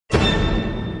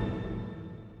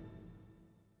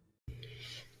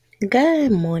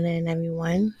Good morning,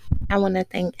 everyone. I want to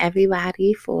thank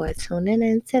everybody for tuning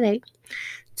in today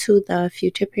to the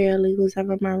Future Paralegals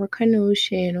of America News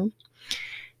channel.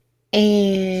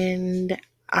 And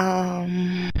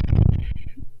um,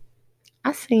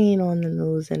 I seen on the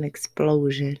news an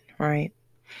explosion, right,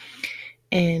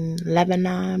 in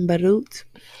Lebanon, Beirut,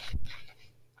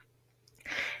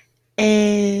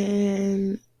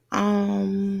 and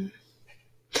um,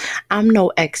 I'm no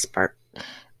expert.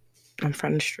 I'm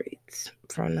from the streets,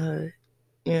 from the hood,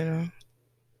 you know,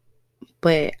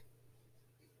 but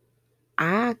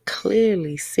I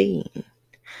clearly seen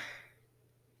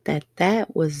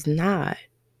that was not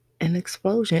an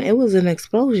explosion. It was an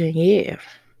explosion, yeah.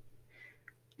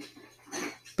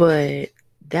 But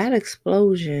that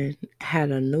explosion had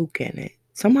a nuke in it.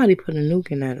 Somebody put a nuke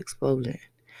in that explosion.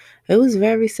 It was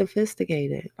very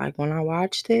sophisticated. Like when I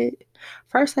watched it,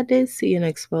 first I did see an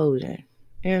explosion.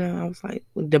 I was like,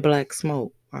 with the black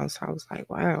smoke. I was like,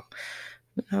 wow,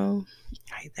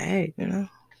 like that.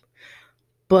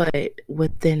 But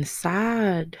with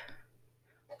inside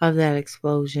of that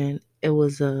explosion, it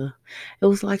was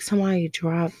like somebody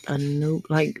dropped a nuke,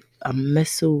 like a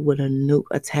missile with a nuke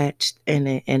attached in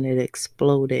it, and it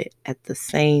exploded at the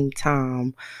same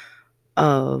time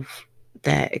of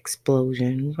that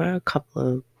explosion. Well, a couple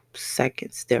of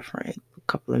seconds different, a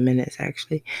couple of minutes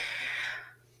actually.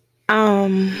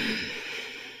 Um,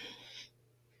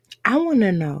 I want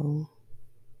to know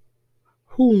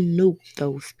who nuked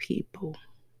those people.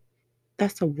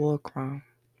 That's a war crime.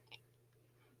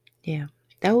 Yeah.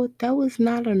 That was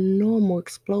not a normal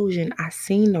explosion. I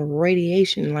seen the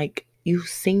radiation, like you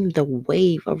seen the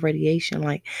wave of radiation.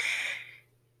 Like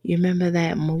you remember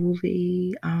that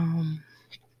movie? It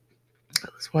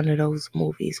was one of those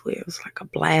movies where it was like a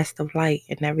blast of light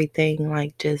and everything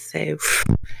like just said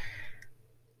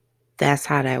that's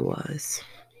how that was.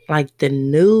 Like the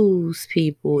news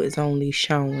people is only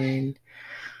showing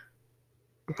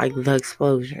like the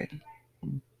explosion.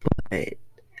 But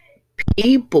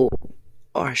people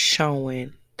are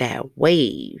showing that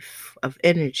wave of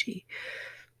energy.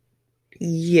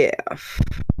 Yeah,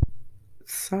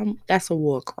 that's a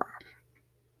war crime.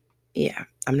 Yeah,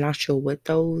 I'm not sure what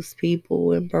those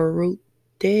people in Beirut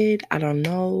did. I don't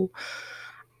know.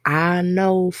 I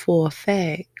know for a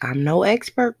fact, I'm no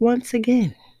expert once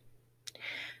again,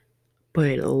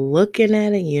 but looking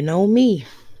at it, you know me,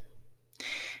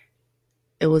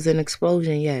 it was an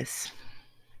explosion, yes.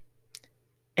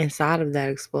 Inside of that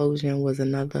explosion was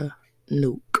another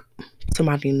nuke.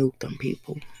 Somebody nuked them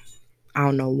people. I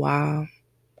don't know why.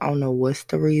 I don't know what's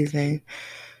the reason.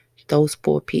 Those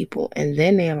poor people. And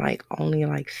then they're like, only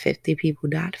like 50 people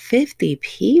died. 50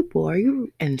 people? Are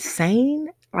you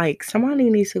insane? Like, somebody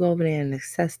needs to go over there and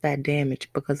assess that damage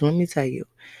because let me tell you,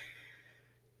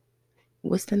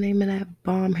 what's the name of that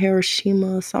bomb?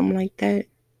 Hiroshima or something like that?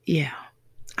 Yeah.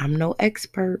 I'm no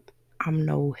expert. I'm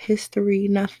no history,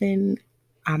 nothing.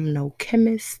 I'm no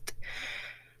chemist.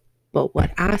 But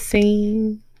what I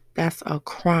seen, that's a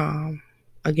crime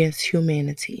against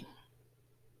humanity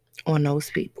on those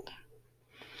people.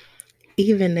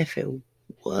 Even if it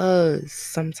was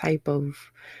some type of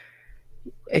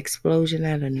explosion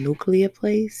at a nuclear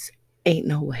place, ain't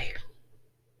no way.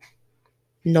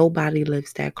 Nobody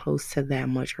lives that close to that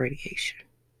much radiation.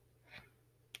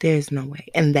 There's no way.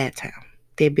 In that town,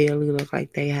 they barely look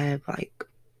like they have like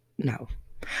no.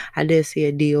 I did see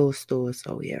a Dior store,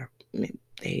 so yeah,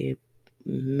 they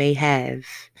may have,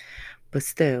 but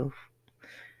still,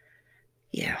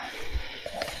 yeah.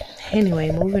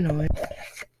 Anyway, moving on.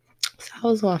 So I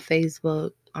was on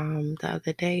Facebook the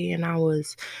other day and I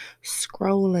was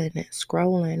scrolling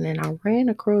and I ran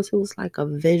across it was like a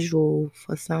visual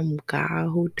for some guy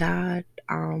who died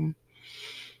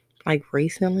like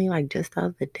recently, like just the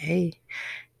other day.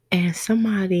 And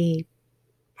somebody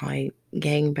like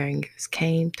gangbangers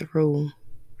came through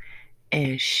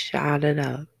and shot it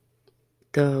up.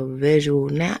 The visual.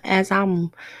 Now as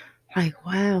I'm like,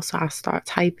 wow, so I start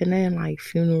typing in like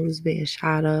funerals being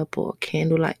shot up or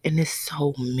candlelight and it's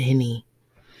so many.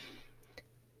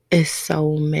 It's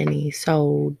so many.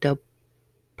 So the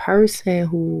person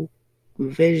who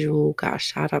visual got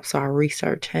shot up, so I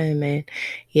researched him and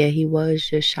yeah, he was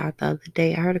just shot the other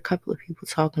day. I heard a couple of people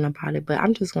talking about it, but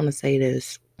I'm just gonna say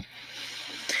this.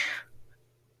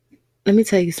 Let me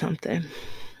tell you something.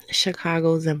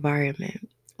 Chicago's environment.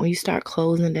 When you start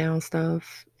closing down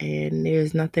stuff and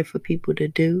there's nothing for people to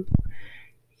do,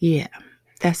 yeah,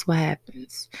 that's what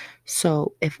happens.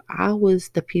 So if I was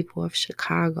the people of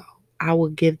Chicago, I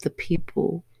would give the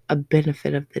people a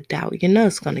benefit of the doubt. You know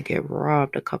it's going to get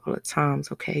robbed a couple of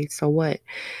times, okay? So what?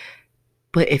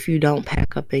 But if you don't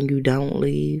pack up and you don't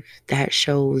leave, that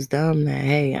shows them that,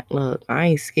 hey, look, I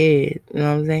ain't scared. You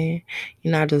know what I'm saying?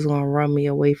 You're not just going to run me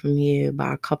away from here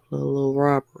by a couple of little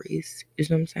robberies. You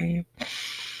know what I'm saying?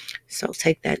 So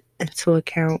take that into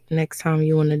account next time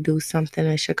you want to do something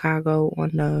in Chicago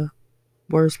on the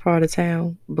worst part of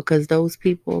town, because those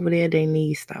people over there, they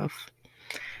need stuff.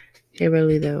 They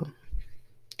really do.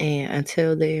 And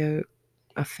until their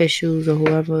officials or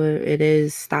whoever it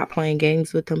is stop playing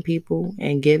games with them people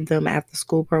and give them after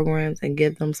school programs and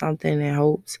give them something in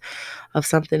hopes of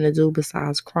something to do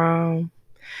besides crime,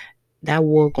 that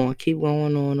war gonna keep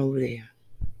going on over there.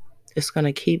 It's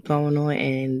gonna keep going on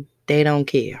and they don't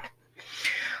care.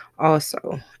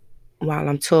 Also, while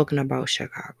I'm talking about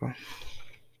Chicago,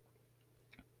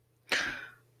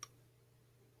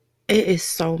 it is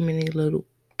so many little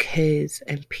kids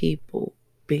and people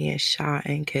being shot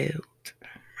and killed,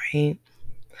 right?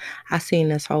 I seen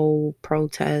this whole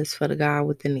protest for the guy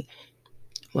with the knee.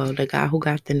 Well, the guy who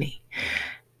got the knee.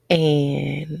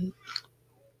 And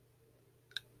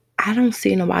I don't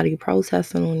see nobody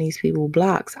protesting on these people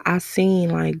blocks. I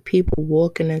seen like people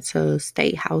walking into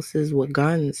state houses with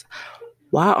guns.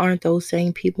 Why aren't those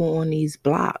same people on these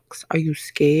blocks? Are you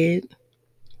scared?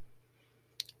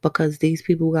 Because these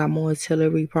people got more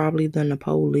artillery probably than the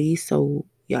police, so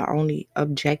your only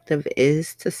objective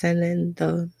is to send in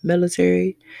the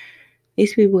military.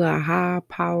 These people got high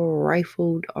power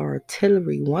rifled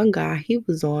artillery. One guy, he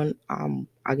was on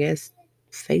I guess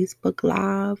Facebook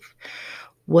Live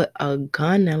with a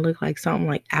gun that looked like something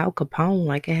like Al Capone,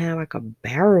 like it had like a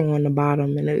barrel on the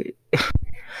bottom, and I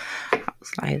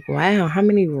was like, wow, how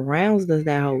many rounds does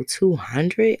that hold?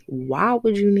 200? Why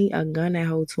would you need a gun that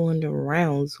holds 200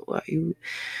 rounds?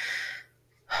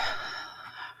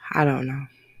 I don't know.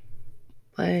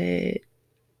 But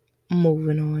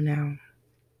moving on now.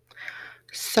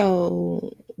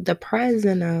 So the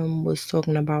president was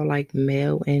talking about like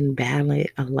mail-in ballot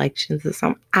elections or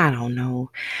something. I don't know.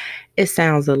 It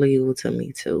sounds illegal to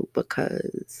me too,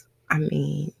 because I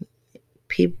mean,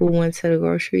 people went to the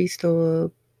grocery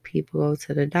store, people go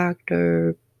to the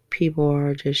doctor, people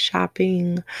are just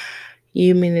shopping.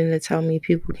 You meaning to tell me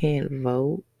people can't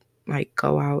vote? Like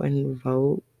go out and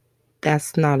vote?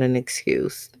 That's not an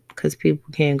excuse, because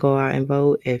people can't go out and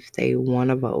vote if they want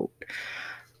to vote.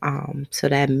 So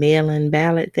that mail-in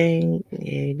ballot thing,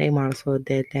 yeah, they might as well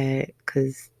did that,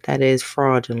 because that is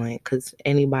fraudulent, because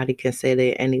anybody can say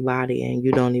they're anybody and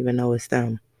you don't even know it's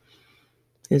them.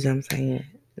 You know what I'm saying?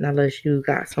 Unless you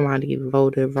got somebody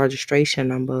voter registration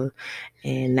number,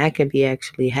 and that can be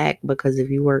actually hacked, because if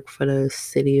you work for the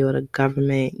city or the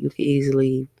government, you can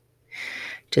easily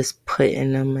just put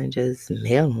in them and just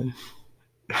mail them.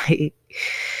 Like,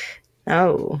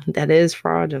 no, that is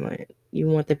fraudulent. You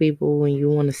want the people, when you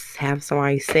want to have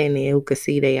somebody sitting there who can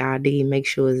see their ID, make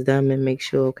sure it's them and make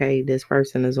sure, okay, this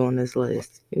person is on this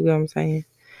list. You know what I'm saying?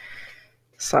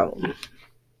 So,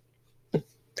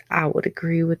 I would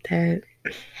agree with that.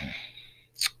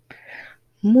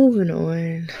 Moving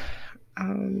on.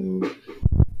 Um,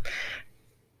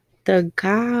 the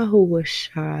guy who was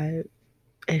shot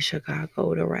in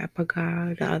Chicago, the rapper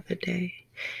guy, the other day,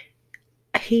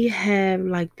 he had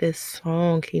like this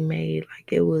song he made,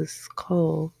 like it was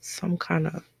called some kind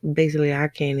of, basically I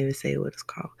can't even say what it's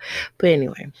called, but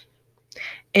anyway,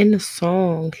 in the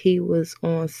song he was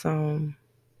on some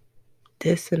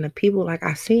this and the people, like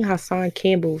I seen Hassan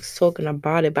Campbell was talking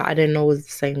about it, but I didn't know it was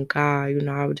the same guy.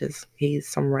 I was just, he's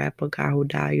some rapper guy who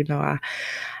died. I'm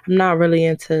not really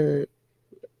into,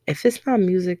 if it's not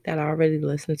music that I already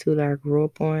listened to, that I grew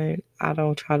up on, I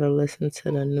don't try to listen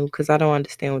to the new, because I don't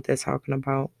understand what they're talking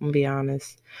about, I'm gonna be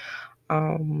honest.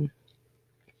 Um,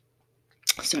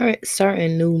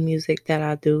 certain new music that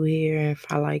I do hear, if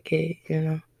I like it.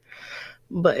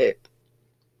 But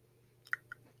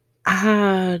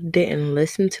I didn't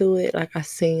listen to it. Like I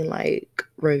seen like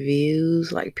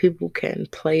reviews, like people can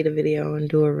play the video and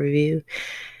do a review.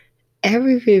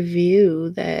 Every review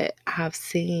that I've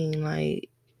seen, like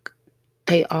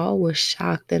they all was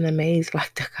shocked and amazed.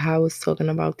 Like the guy was talking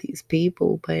about these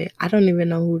people, but I don't even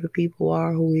know who the people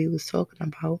are who he was talking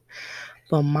about.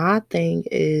 But my thing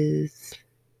is,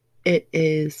 it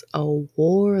is a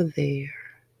war there.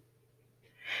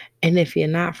 And if you're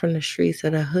not from the streets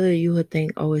of the hood, you would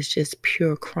think, oh, it's just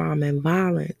pure crime and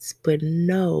violence. But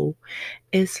no,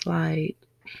 it's like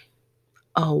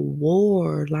a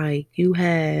war. Like you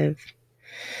have,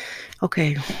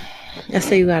 okay, let's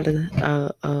say you got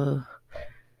to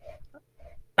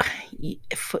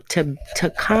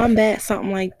combat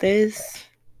something like this,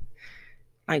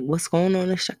 like what's going on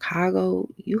in Chicago,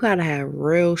 you gotta have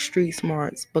real street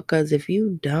smarts, because if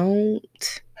you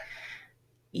don't,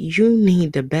 you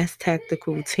need the best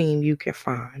tactical team you can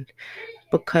find,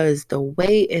 because the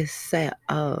way it's set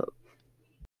up,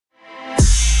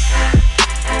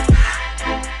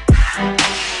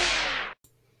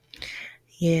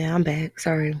 yeah, I'm back,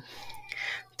 sorry.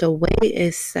 The way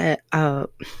it's set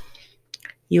up,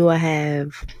 you will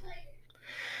have,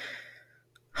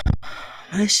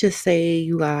 let's just say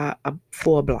you got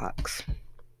 4 blocks.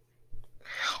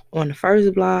 On the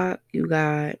first block, you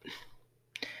got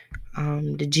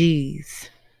the G's,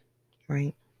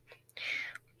 right?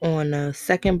 On the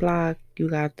second block, you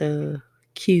got the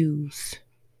Q's.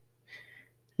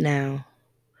 Now,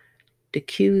 the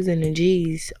Q's and the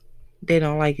G's, they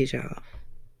don't like each other,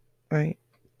 right?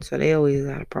 So they always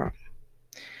got a problem.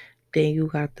 Then you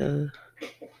got the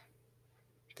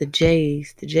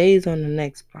J's. The J's on the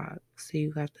next block. So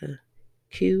you got the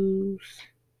Q's,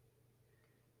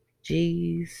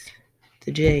 G's,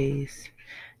 the J's.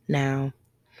 Now,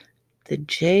 the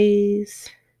J's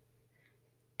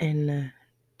and the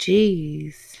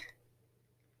G's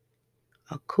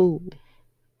are cool.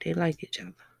 They like each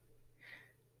other.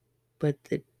 But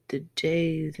the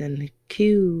J's and the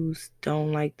Q's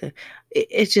don't like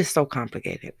it's just so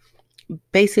complicated.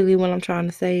 Basically, what I'm trying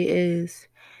to say is,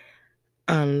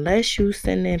 unless you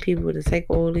send in people to take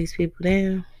all these people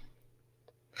down,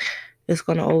 it's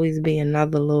going to always be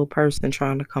another little person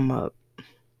trying to come up.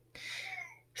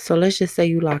 So let's just say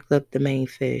you locked up the main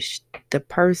fish. The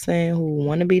person who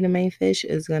want to be the main fish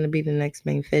is going to be the next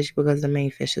main fish because the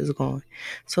main fish is gone.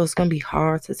 So it's going to be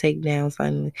hard to take down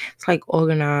something. It's like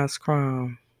organized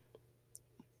crime,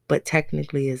 but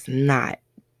technically it's not.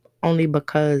 Only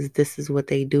because this is what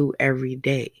they do every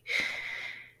day.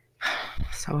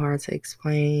 So hard to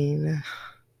explain.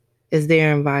 It's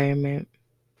their environment.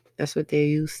 That's what they're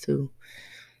used to.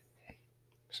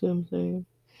 See what I'm saying?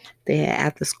 They had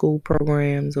after school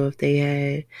programs, or if they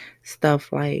had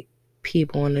stuff like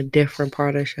people in a different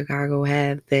part of Chicago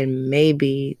have, then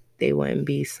maybe they wouldn't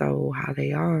be so how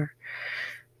they are,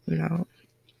 you know.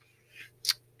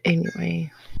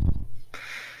 Anyway,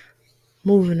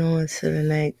 moving on to the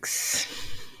next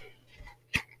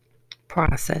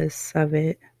process of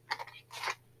it.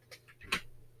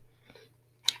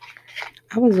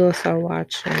 I was also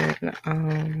watching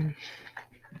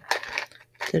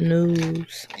the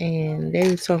news, and they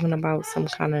were talking about some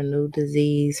kind of new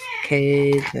disease for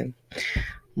kids and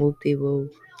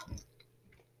whoop-de-whoop.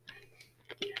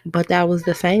 But that was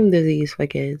the same disease for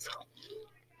kids.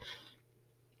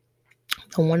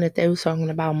 The one that they were talking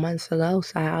about months ago.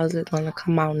 So how is it going to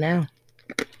come out now?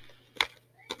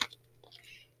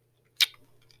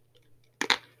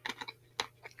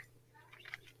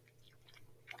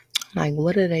 Like,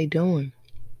 what are they doing?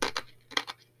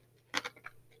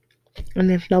 And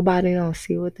if nobody don't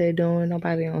see what they're doing,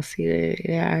 nobody don't see that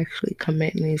they're actually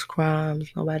committing these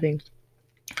crimes.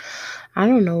 I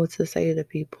don't know what to say to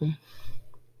people.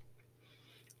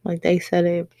 Like, they said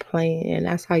it plain, and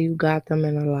that's how you got them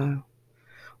in a lie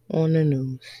on the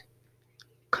news.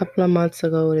 A couple of months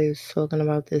ago, they was talking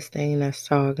about this thing that's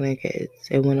targeting kids.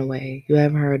 It went away. You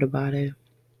haven't heard about it.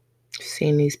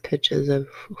 Seen these pictures of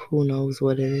who knows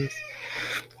what it is.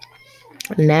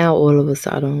 Now, all of a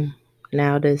sudden,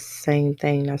 now this same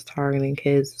thing that's targeting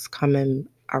kids is coming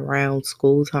around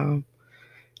school time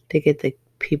to get the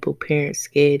parents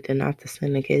scared to not to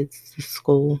send the kids to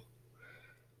school.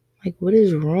 Like, what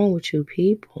is wrong with you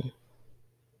people?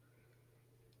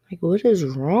 Like, what is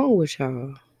wrong with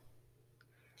y'all?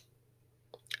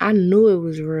 I knew it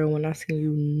was real when I seen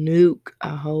you nuke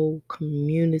a whole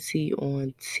community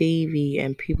on TV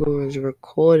and people was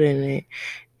recording it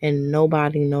and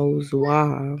nobody knows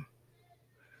why.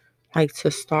 Like, to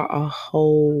start a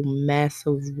whole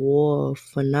massive war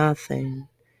for nothing.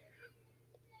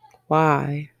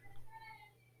 Why?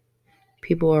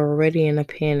 People are already in a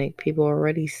panic. People are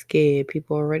already scared.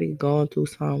 People are already going through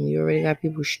something. You already got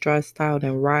people stressed out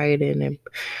and rioting and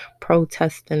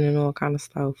protesting and all kind of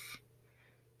stuff.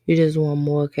 You just want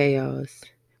more chaos.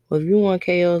 Well, if you want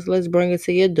chaos, let's bring it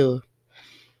to your door.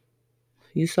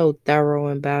 You so thorough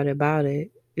and about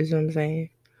it. You see what I'm saying?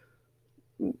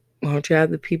 Why don't you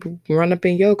have the people run up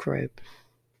in your crib?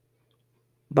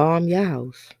 Bomb your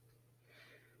house.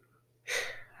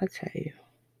 I tell you.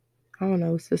 I don't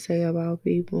know what to say about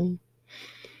people.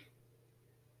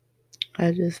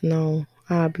 I just know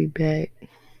I'll be back.